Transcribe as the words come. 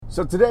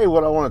So today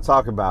what I want to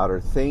talk about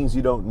are things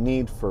you don't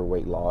need for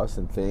weight loss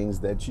and things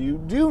that you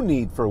do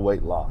need for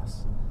weight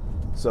loss.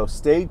 So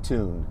stay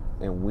tuned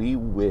and we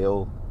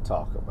will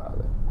talk about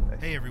it.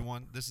 Hey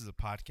everyone, this is a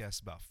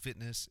podcast about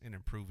fitness and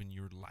improving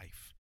your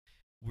life.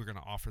 We're going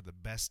to offer the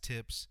best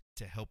tips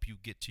to help you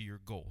get to your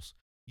goals.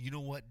 You know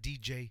what,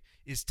 DJ?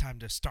 It's time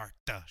to start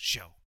the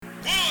show. 1,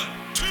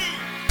 2, 3,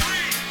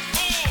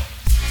 4.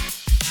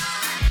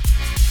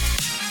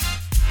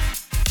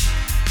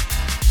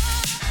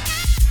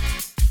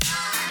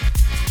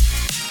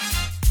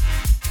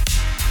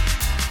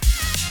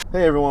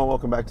 Hey everyone,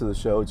 welcome back to the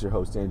show. It's your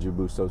host Andrew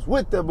Bustos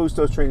with the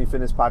Bustos Training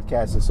Fitness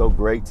Podcast. It's so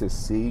great to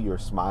see your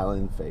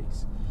smiling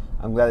face.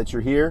 I'm glad that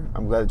you're here.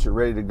 I'm glad that you're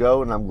ready to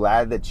go, and I'm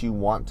glad that you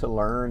want to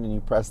learn and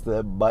you press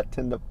the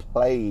button to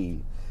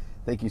play.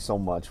 Thank you so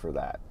much for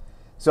that.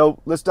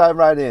 So let's dive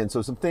right in.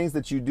 So some things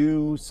that you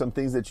do, some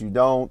things that you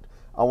don't.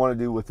 I want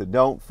to do with the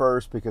don't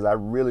first, because I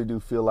really do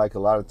feel like a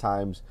lot of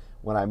times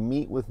when I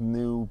meet with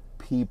new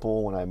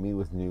people, when I meet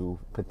with new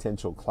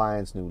potential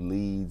clients, new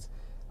leads,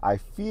 I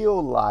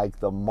feel like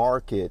the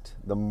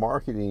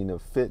marketing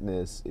of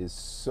fitness is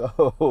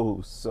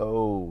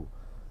so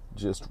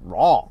just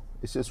wrong.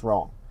 It's just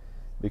wrong.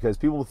 Because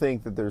people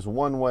think that there's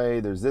one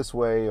way, there's this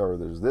way, or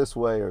there's this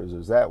way, or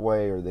there's that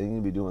way, or they need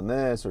to be doing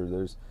this, or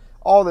there's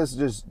all this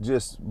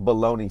just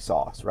baloney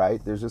sauce, right?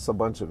 There's just a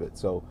bunch of it.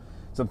 So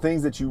some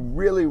things that you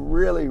really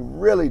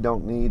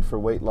don't need for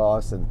weight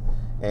loss,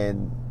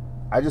 and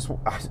I just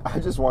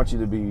want you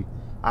to be,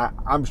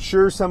 I'm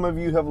sure some of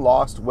you have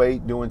lost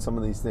weight doing some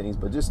of these things,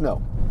 but just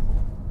know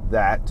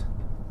that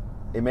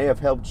it may have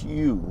helped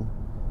you,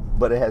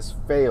 but it has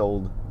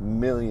failed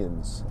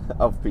millions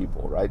of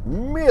people, right?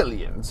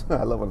 Millions.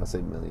 I love when I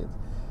say millions.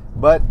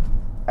 But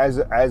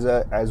as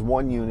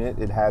one unit,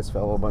 it has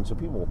failed a bunch of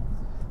people.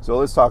 So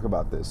let's talk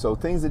about this. So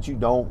things that you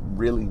don't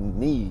really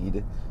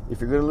need if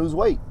you're going to lose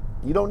weight.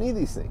 You don't need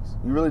these things.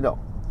 You really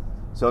don't.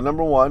 So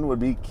number one would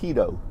be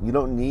keto. You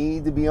don't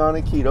need to be on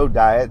a keto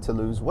diet to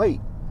lose weight.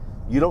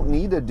 You don't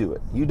need to do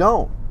it. You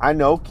don't. I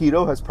know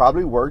keto has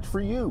probably worked for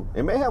you.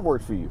 It may have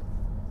worked for you.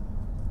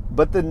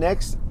 But the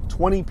next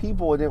 20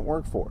 people it didn't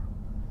work for.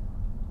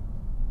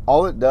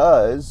 All it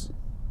does,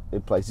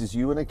 it places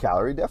you in a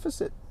calorie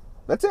deficit.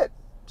 That's it.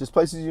 Just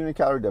places you in a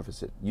calorie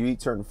deficit. You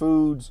eat certain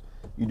foods,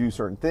 you do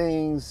certain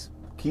things.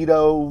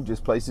 Keto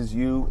just places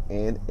you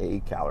in a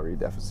calorie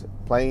deficit.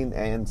 Plain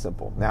and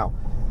simple. Now,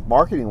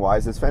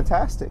 marketing-wise, it's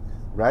fantastic,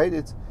 right?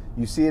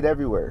 You see it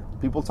everywhere.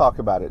 People talk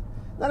about it.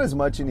 Not as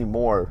much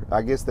anymore.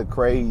 I guess the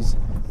craze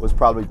was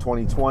probably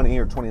 2020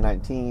 or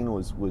 2019 it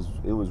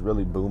was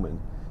really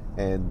booming.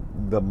 And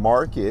the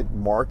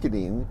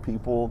marketing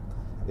people,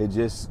 it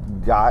just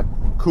got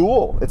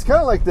cool. It's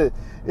kind of like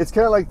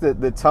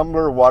the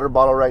tumbler water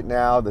bottle right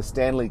now, the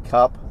Stanley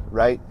Cup,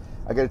 right?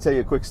 I got to tell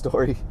you a quick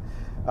story.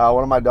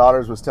 One of my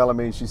daughters was telling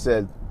me, she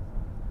said,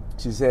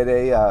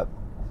 hey, I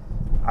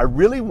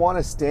really want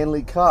a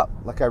Stanley Cup.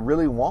 Like, I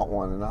really want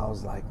one. And I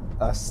was like,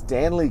 a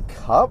Stanley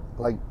Cup?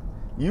 Like,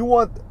 you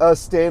want a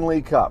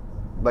Stanley Cup?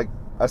 Like,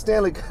 a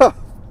Stanley Cup?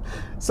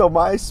 So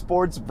my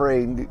sports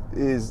brain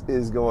is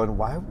going,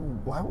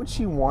 why would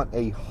she want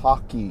a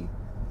hockey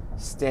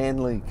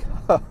Stanley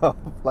Cup?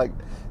 Like,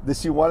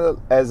 does she want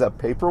it as a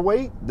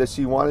paperweight? Does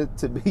she want it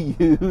to be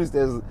used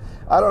as,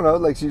 I don't know,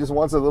 like she just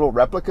wants a little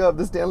replica of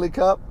the Stanley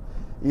Cup?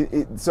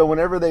 So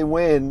whenever they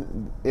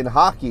win in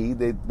hockey,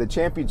 the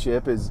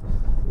championship is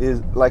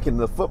like in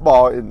the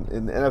football,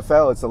 in the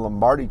NFL, it's a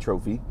Lombardi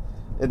trophy.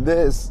 In the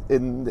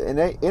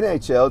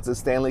NHL, it's a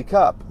Stanley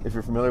Cup, if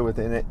you're familiar with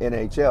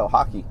NHL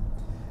hockey.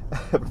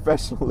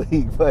 Professional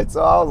league. But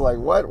so I was like,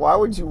 what? Why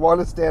would you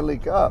want a Stanley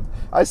Cup?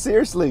 I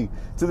seriously,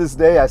 to this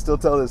day, I still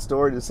tell this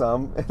story to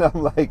some, and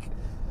I'm like,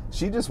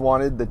 she just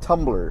wanted the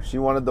tumbler. She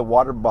wanted the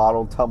water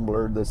bottle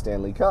tumbler, the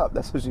Stanley Cup.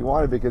 That's what she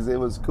wanted because it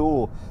was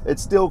cool.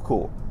 It's still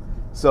cool.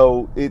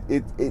 So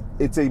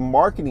it's a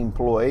marketing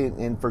ploy,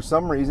 and for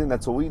some reason,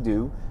 that's what we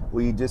do.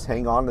 We just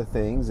hang on to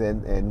things,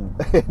 and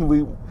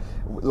we,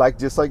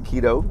 just like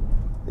keto,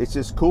 it's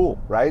just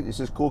cool, right? It's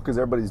just cool because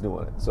everybody's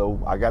doing it.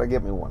 So I got to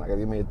get me one. I got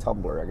to get me a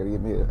tumbler. I got to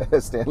get me a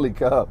Stanley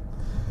Cup.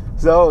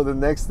 So the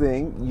next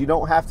thing, you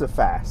don't have to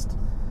fast.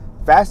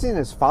 Fasting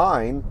is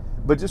fine,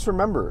 but just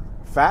remember,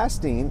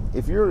 fasting,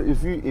 if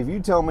you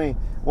tell me,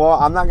 well,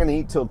 I'm not going to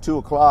eat till 2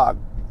 o'clock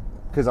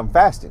because I'm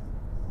fasting.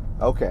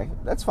 Okay,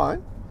 that's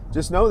fine.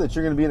 Just know that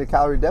you're going to be in a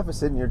calorie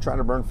deficit and you're trying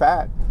to burn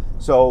fat.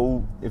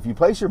 So if you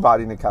place your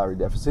body in a calorie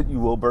deficit, you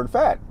will burn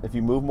fat. If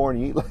you move more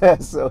and you eat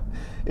less. So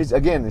it's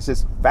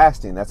just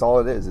fasting. That's all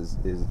it is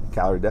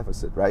calorie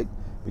deficit, right?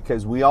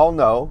 Because we all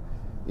know,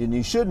 and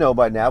you should know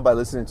by now by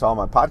listening to all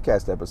my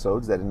podcast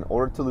episodes, that in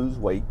order to lose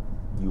weight,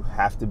 you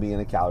have to be in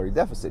a calorie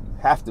deficit. You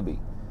have to be.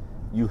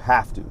 You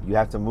have to. You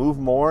have to move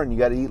more and you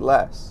got to eat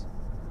less.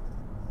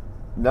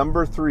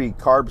 Number 3,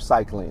 carb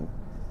cycling.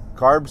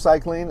 Carb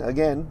cycling,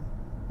 again,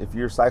 if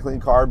you're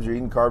cycling carbs, you're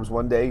eating carbs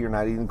one day, you're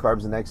not eating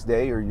carbs the next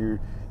day, or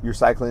you're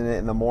cycling it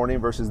in the morning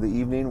versus the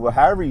evening. Well,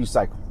 however you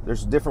cycle,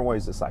 there's different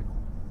ways to cycle.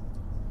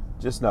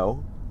 Just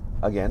know,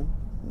 again,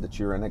 that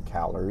you're in a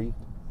calorie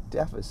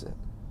deficit.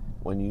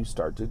 when you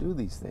start to do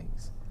these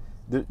things.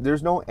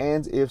 There's no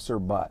ands, ifs, or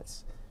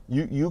buts.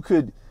 You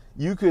could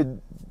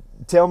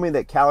tell me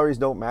that calories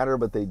don't matter,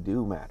 but they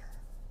do matter.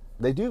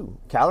 They do.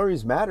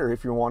 Calories matter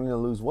if you're wanting to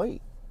lose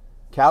weight.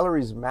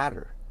 Calories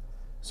matter.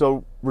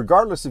 So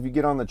regardless if you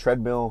get on the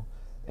treadmill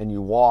and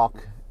you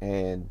walk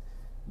and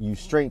you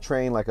strength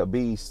train like a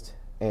beast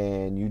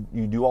and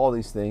you do all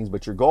these things,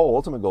 but your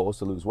ultimate goal is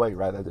to lose weight,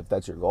 right? If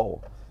that's your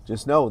goal.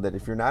 Just know that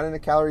if you're not in a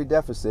calorie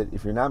deficit,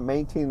 if you're not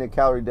maintaining a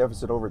calorie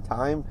deficit over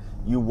time,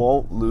 you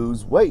won't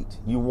lose weight.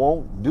 You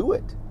won't do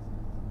it.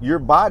 Your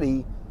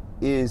body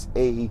is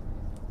a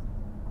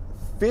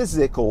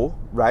physical,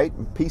 right,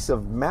 piece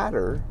of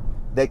matter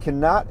that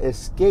cannot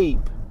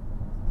escape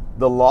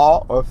the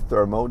law of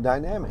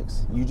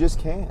thermodynamics. You just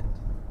can't.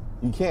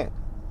 You can't.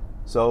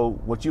 So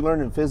what you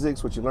learn in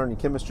physics, what you learn in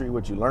chemistry,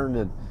 what you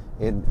learn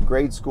in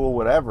grade school,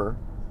 whatever,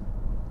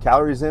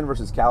 calories in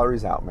versus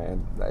calories out,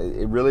 man.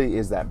 It really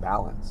is that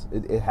balance.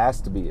 It has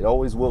to be. It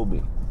always will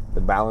be.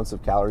 The balance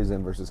of calories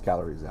in versus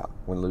calories out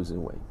when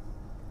losing weight.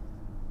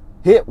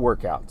 HIIT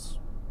workouts.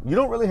 You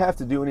don't really have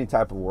to do any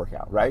type of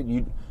workout, right?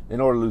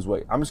 In order to lose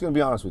weight. I'm just going to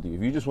be honest with you.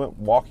 If you just went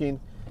walking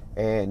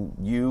and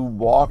you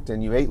walked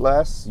and you ate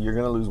less, you're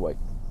going to lose weight.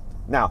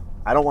 Now,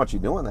 I don't want you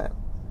doing that.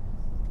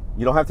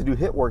 You don't have to do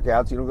HIIT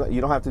workouts.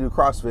 You don't have to do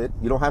CrossFit.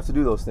 You don't have to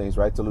do those things,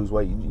 right, to lose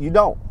weight. You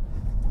don't.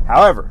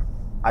 However,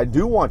 I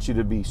do want you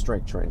to be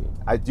strength training.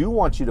 I do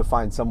want you to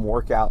find some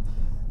workout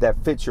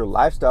that fits your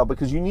lifestyle,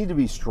 because you need to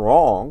be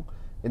strong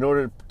in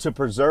order to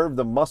preserve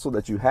the muscle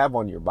that you have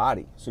on your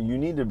body. So you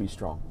need to be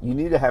strong. You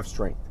need to have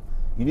strength.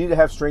 You need to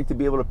have strength to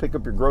be able to pick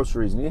up your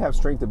groceries. You need to have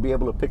strength to be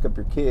able to pick up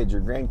your kids,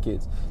 your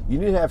grandkids. You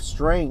need to have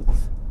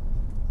strength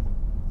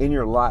in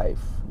your life.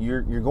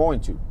 You're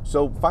going to.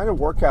 So find a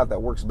workout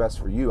that works best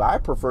for you. I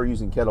prefer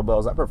using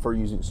kettlebells. I prefer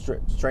using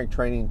strength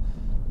training,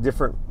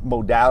 different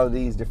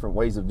modalities, different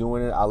ways of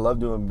doing it. I love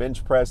doing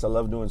bench press. I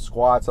love doing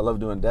squats. I love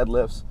doing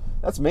deadlifts.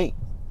 That's me.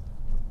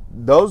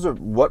 Those are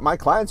what my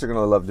clients are going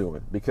to love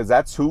doing, because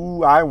that's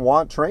who I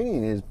want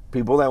training, is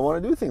people that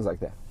want to do things like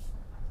that,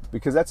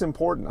 because that's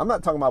important. I'm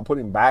not talking about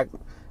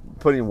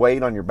putting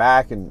weight on your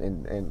back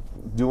and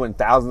doing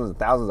thousands and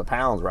thousands of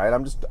pounds, right?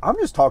 I'm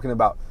just talking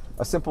about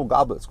a simple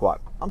goblet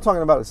squat. I'm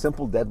talking about a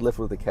simple deadlift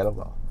with a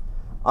kettlebell.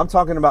 I'm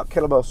talking about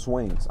kettlebell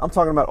swings. I'm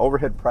talking about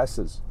overhead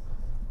presses.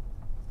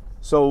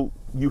 So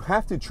you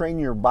have to train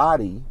your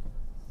body,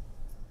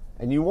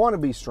 and you want to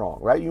be strong,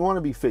 right? You want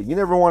to be fit. You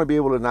never want to be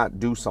able to not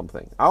do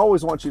something. I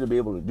always want you to be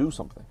able to do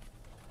something.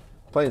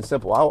 Plain and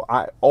simple.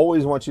 I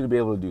always want you to be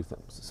able to do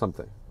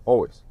something.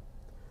 Always.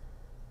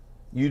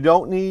 You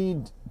don't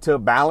need to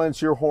balance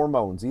your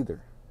hormones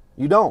either.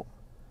 You don't.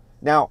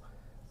 Now,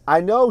 I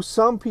know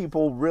some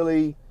people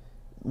really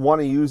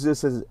want to use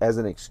this as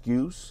an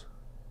excuse.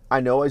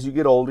 I know as you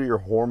get older, your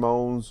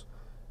hormones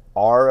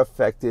are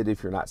affected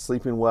if you're not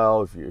sleeping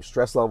well, if your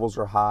stress levels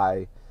are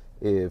high,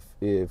 if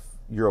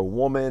you're a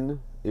woman,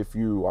 if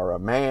you are a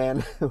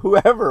man,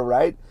 whoever,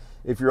 right?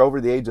 If you're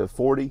over the age of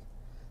 40,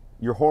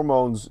 your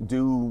hormones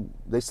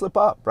they slip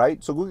up,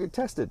 right? So go get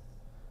tested.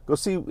 Go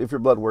see if your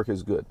blood work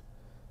is good.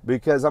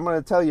 Because I'm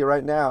going to tell you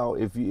right now,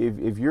 if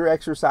you're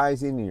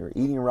exercising and you're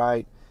eating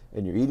right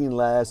and you're eating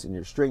less and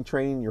you're strength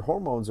training, your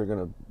hormones they're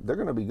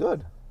going to be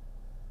good.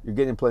 You're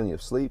getting plenty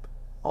of sleep,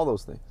 all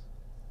those things.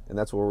 And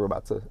that's what we're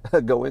about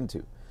to go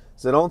into.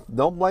 So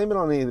don't blame it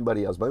on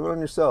anybody else. Blame it on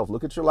yourself.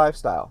 Look at your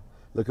lifestyle.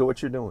 Look at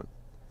what you're doing.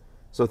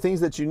 So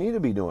things that you need to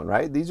be doing,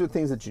 right? These are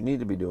things that you need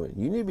to be doing.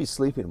 You need to be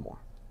sleeping more.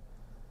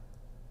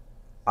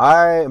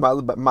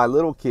 My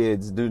little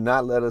kids do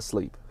not let us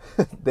sleep.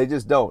 They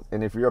just don't.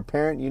 And if you're a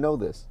parent, you know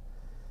this.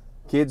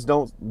 Kids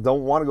don't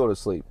want to go to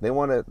sleep. They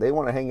want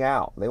to hang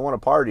out. They want to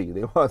party.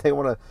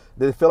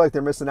 They feel like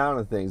they're missing out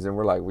on things, and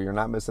we're like, well, you're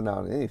not missing out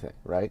on anything,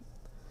 right?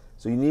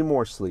 So you need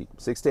more sleep,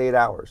 6 to 8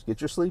 hours. Get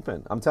your sleep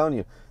in. I'm telling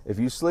you, if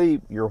you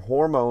sleep, your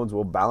hormones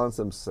will balance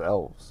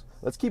themselves.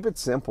 Let's keep it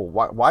simple.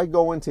 Why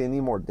go into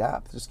any more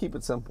depth? Just keep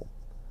it simple.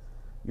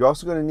 You're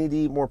also going to need to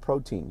eat more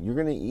protein. You're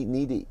going to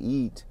need to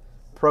eat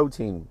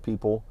protein,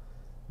 people.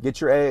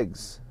 Get your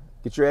eggs.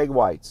 Get your egg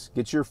whites.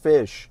 Get your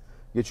fish.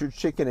 Get your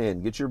chicken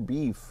in. Get your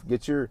beef.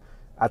 Get your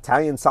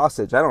Italian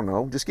sausage. I don't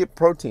know. Just get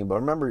protein. But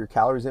remember, your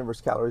calories in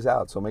versus calories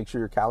out. So make sure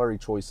your calorie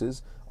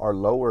choices are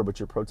lower, but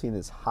your protein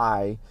is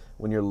high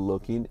when you're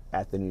looking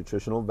at the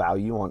nutritional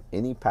value on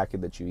any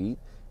packet that you eat,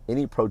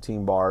 any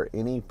protein bar,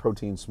 any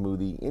protein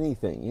smoothie,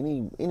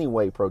 anything, any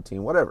whey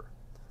protein, whatever.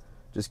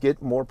 Just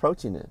get more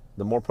protein in.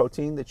 The more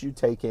protein that you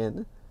take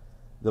in,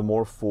 the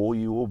more full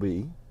you will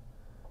be,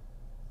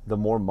 the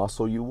more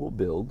muscle you will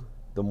build,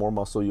 the more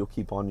muscle you'll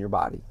keep on your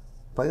body.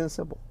 Plain and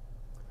simple.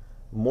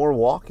 More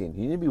walking.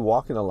 You need to be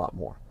walking a lot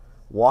more.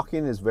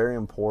 Walking is very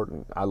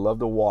important. I love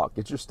to walk.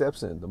 Get your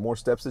steps in. The more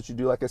steps that you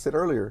do, like I said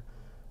earlier,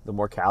 the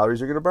more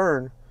calories you're going to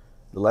burn,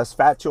 the less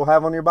fat you'll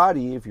have on your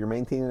body if you're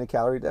maintaining a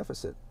calorie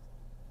deficit.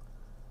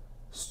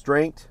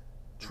 Strength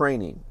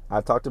training.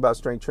 I talked about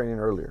strength training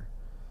earlier.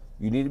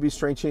 You need to be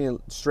strength training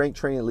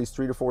at least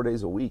 3 to 4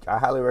 days a week. I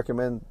highly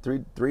recommend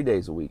three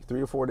days a week,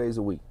 3 or 4 days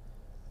a week.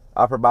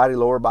 Upper body,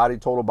 lower body,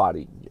 total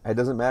body. It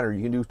doesn't matter.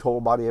 You can do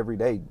total body every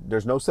day.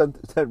 There's no such,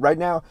 right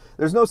now,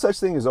 there's no such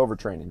thing as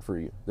overtraining for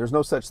you. There's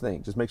no such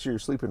thing. Just make sure you're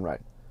sleeping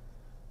right.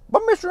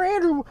 But Mr.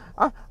 Andrew,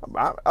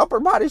 upper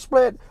body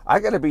split, I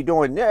got to be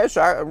doing this.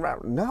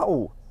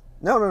 No.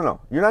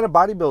 You're not a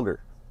bodybuilder,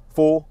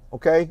 fool,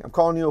 okay? I'm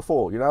calling you a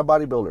fool. You're not a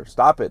bodybuilder.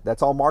 Stop it.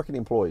 That's all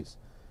marketing ploys.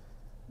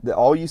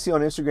 All you see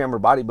on Instagram are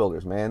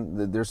bodybuilders,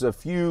 man. There's a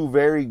few,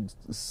 very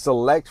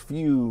select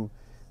few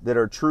that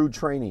are true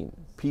training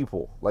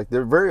people. Like,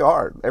 they're very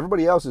hard.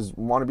 Everybody else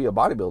want to be a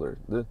bodybuilder.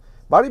 The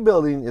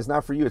bodybuilding is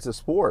not for you. It's a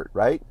sport,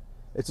 right?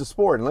 It's a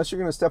sport. Unless you're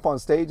going to step on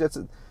stage, that's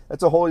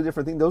a wholly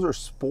different thing. Those are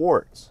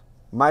sports.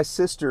 My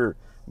sister,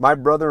 my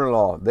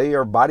brother-in-law, they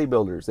are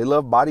bodybuilders. They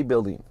love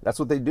bodybuilding. That's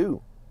what they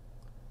do.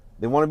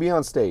 They want to be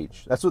on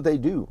stage. That's what they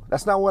do.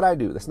 That's not what I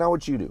do. That's not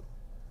what you do.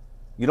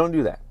 You don't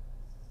do that.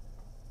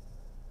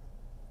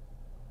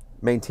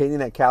 Maintaining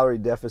that calorie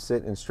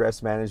deficit and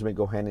stress management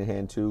go hand in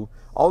hand too.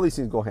 All these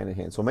things go hand in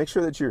hand. So make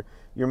sure that you're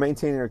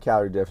maintaining your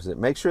calorie deficit.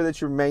 Make sure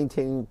that you're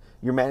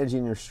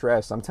managing your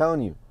stress. I'm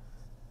telling you,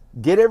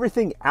 get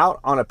everything out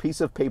on a piece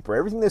of paper.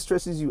 Everything that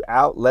stresses you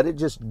out, let it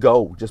just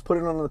go. Just put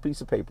it on a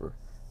piece of paper.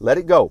 Let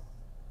it go.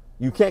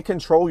 You can't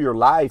control your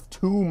life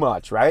too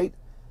much, right?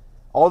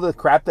 All the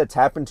crap that's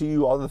happened to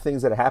you, all the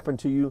things that happen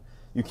to you,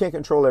 you can't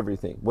control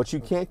everything. What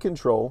you can't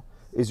control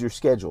is your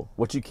schedule.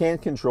 What you can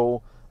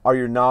control are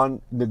your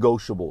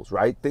non-negotiables,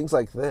 right? Things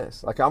like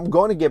this. Like, I'm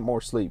going to get more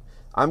sleep.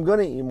 I'm going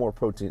to eat more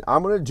protein.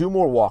 I'm going to do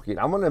more walking.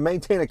 I'm going to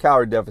maintain a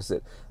calorie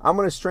deficit. I'm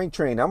going to strength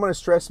train. I'm going to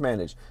stress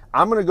manage.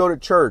 I'm going to go to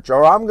church,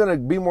 or I'm going to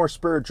be more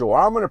spiritual, or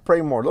I'm going to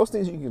pray more. Those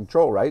things you can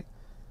control, right?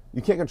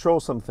 You can't control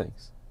some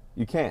things.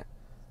 You can't.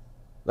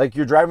 Like,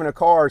 you're driving a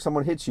car,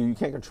 someone hits you, you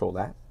can't control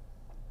that.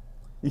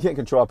 You can't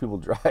control how people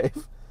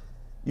drive.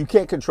 You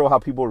can't control how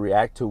people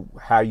react to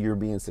how you're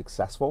being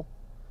successful.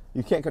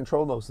 You can't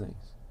control those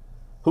things.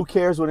 Who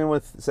cares what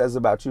anyone says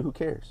about you? Who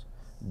cares?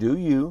 Do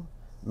you,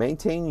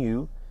 maintain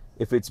you.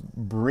 If it's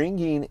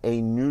bringing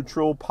a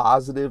neutral,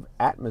 positive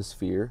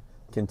atmosphere,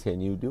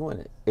 continue doing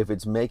it. If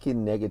it's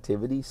making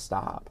negativity,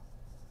 stop.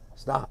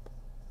 Stop.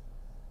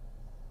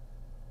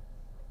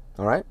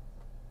 All right?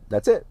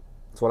 That's it.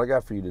 That's what I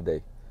got for you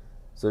today.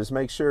 So just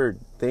make sure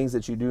things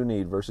that you do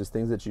need versus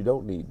things that you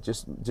don't need.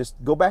 Just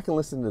go back and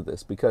listen to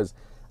this, because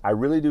I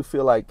really do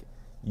feel like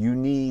you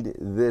need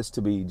this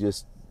to be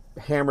just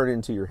hammered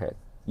into your head.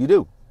 You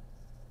do.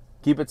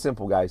 Keep it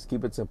simple, guys.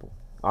 Keep it simple.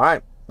 All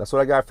right. That's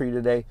what I got for you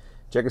today.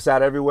 Check us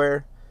out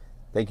everywhere.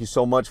 Thank you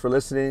so much for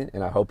listening,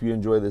 and I hope you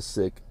enjoy this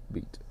sick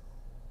beat.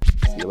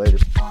 See you later.